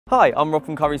Hi, I'm Rob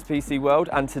from Currys PC World,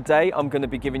 and today I'm going to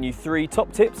be giving you 3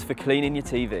 top tips for cleaning your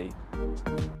TV.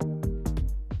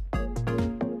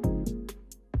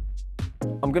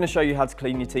 I'm going to show you how to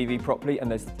clean your TV properly,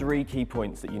 and there's 3 key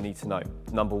points that you need to know.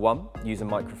 Number 1, use a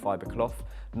microfiber cloth.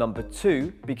 Number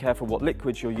 2, be careful what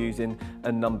liquids you're using.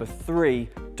 And number 3,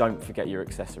 don't forget your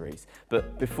accessories.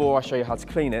 But before I show you how to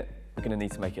clean it, we're going to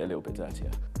need to make it a little bit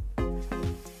dirtier.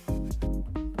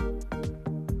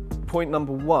 Point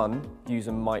number 1, use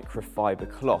a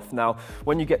microfiber cloth. Now,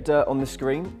 when you get dirt on the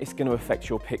screen, it's going to affect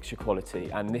your picture quality,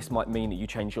 and this might mean that you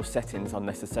change your settings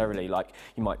unnecessarily, like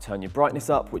you might turn your brightness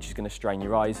up, which is going to strain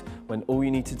your eyes, when all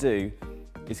you need to do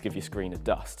is give your screen a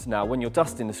dust. Now, when you're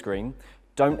dusting the screen,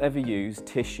 don't ever use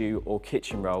tissue or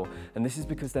kitchen roll, and this is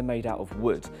because they're made out of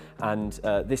wood, and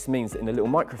this means that in the little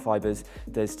microfibers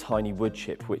there's tiny wood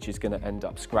chip which is going to end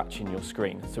up scratching your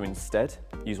screen. So instead,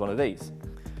 use one of these.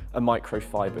 A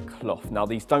microfiber cloth. Now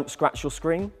these don't scratch your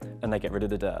screen and they get rid of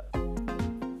the dirt.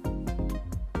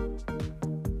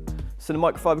 So the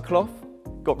microfiber cloth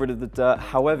got rid of the dirt,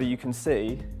 however you can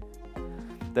see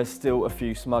there's still a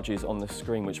few smudges on the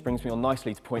screen, which brings me on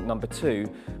nicely to point number 2,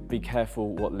 be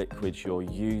careful what liquids you're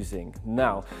using.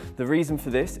 Now, the reason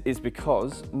for this is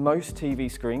because most TV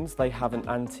screens, they have an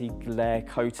anti-glare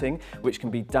coating, which can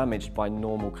be damaged by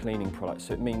normal cleaning products.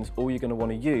 So it means all you're going to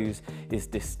want to use is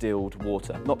distilled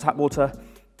water, not tap water,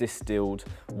 distilled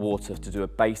water to do a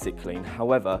basic clean.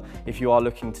 However, if you are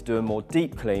looking to do a more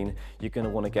deep clean, you're going to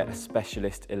want to get a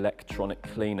specialist electronic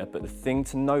cleaner. But the thing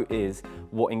to note is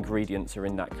what ingredients are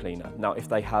in that cleaner. Now, if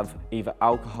they have either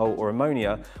alcohol or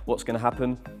ammonia, what's going to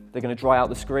happen? They're going to dry out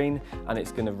the screen and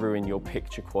it's going to ruin your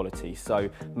picture quality. So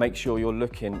make sure you're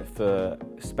looking for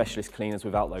specialist cleaners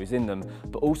without those in them,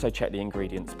 but also check the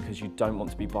ingredients, because you don't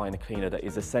want to be buying a cleaner that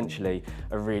is essentially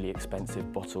a really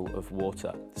expensive bottle of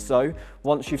water. So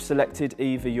once you've selected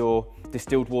either your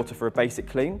distilled water for a basic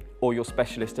clean or your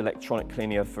specialist electronic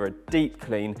cleaner for a deep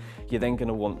clean, you're then going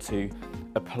to want to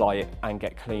apply it and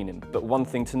get cleaning. But one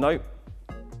thing to note,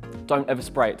 don't ever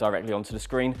spray it directly onto the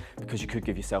screen, because you could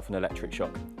give yourself an electric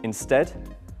shock. Instead,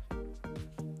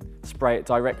 spray it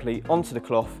directly onto the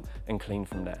cloth and clean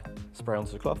from there. Spray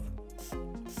onto the cloth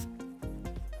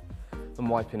and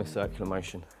wipe in a circular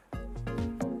motion.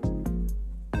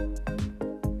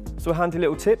 So a handy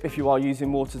little tip if you are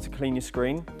using water to clean your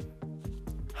screen,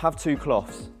 have 2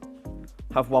 cloths.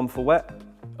 Have one for wet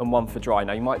and one for dry.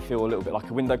 Now you might feel a little bit like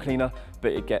a window cleaner,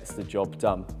 but it gets the job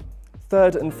done.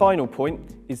 Third and final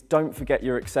point is don't forget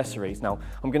your accessories. Now,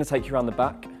 I'm going to take you around the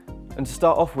back, and to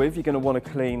start off with, you're going to want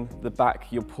to clean the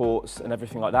back, your ports and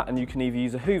everything like that, and you can either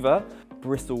use a Hoover,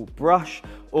 bristle brush,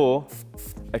 or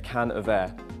a can of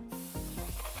air.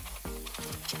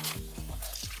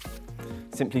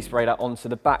 Simply spray that onto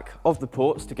the back of the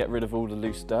ports to get rid of all the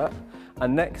loose dirt.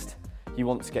 And next, you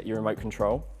want to get your remote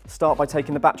control. Start by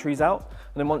taking the batteries out,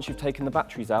 and then once you've taken the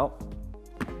batteries out,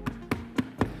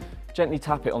 gently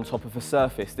tap it on top of a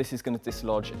surface. This is going to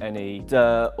dislodge any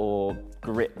dirt or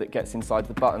grit that gets inside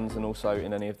the buttons and also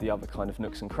in any of the other kind of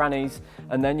nooks and crannies.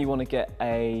 And then you want to get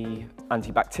a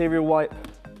antibacterial wipe,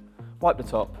 wipe the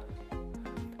top,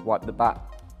 wipe the back,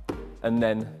 and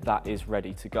then that is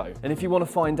ready to go. And if you want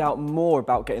to find out more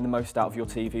about getting the most out of your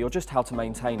TV or just how to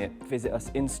maintain it, visit us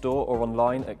in store or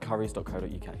online at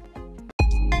currys.co.uk.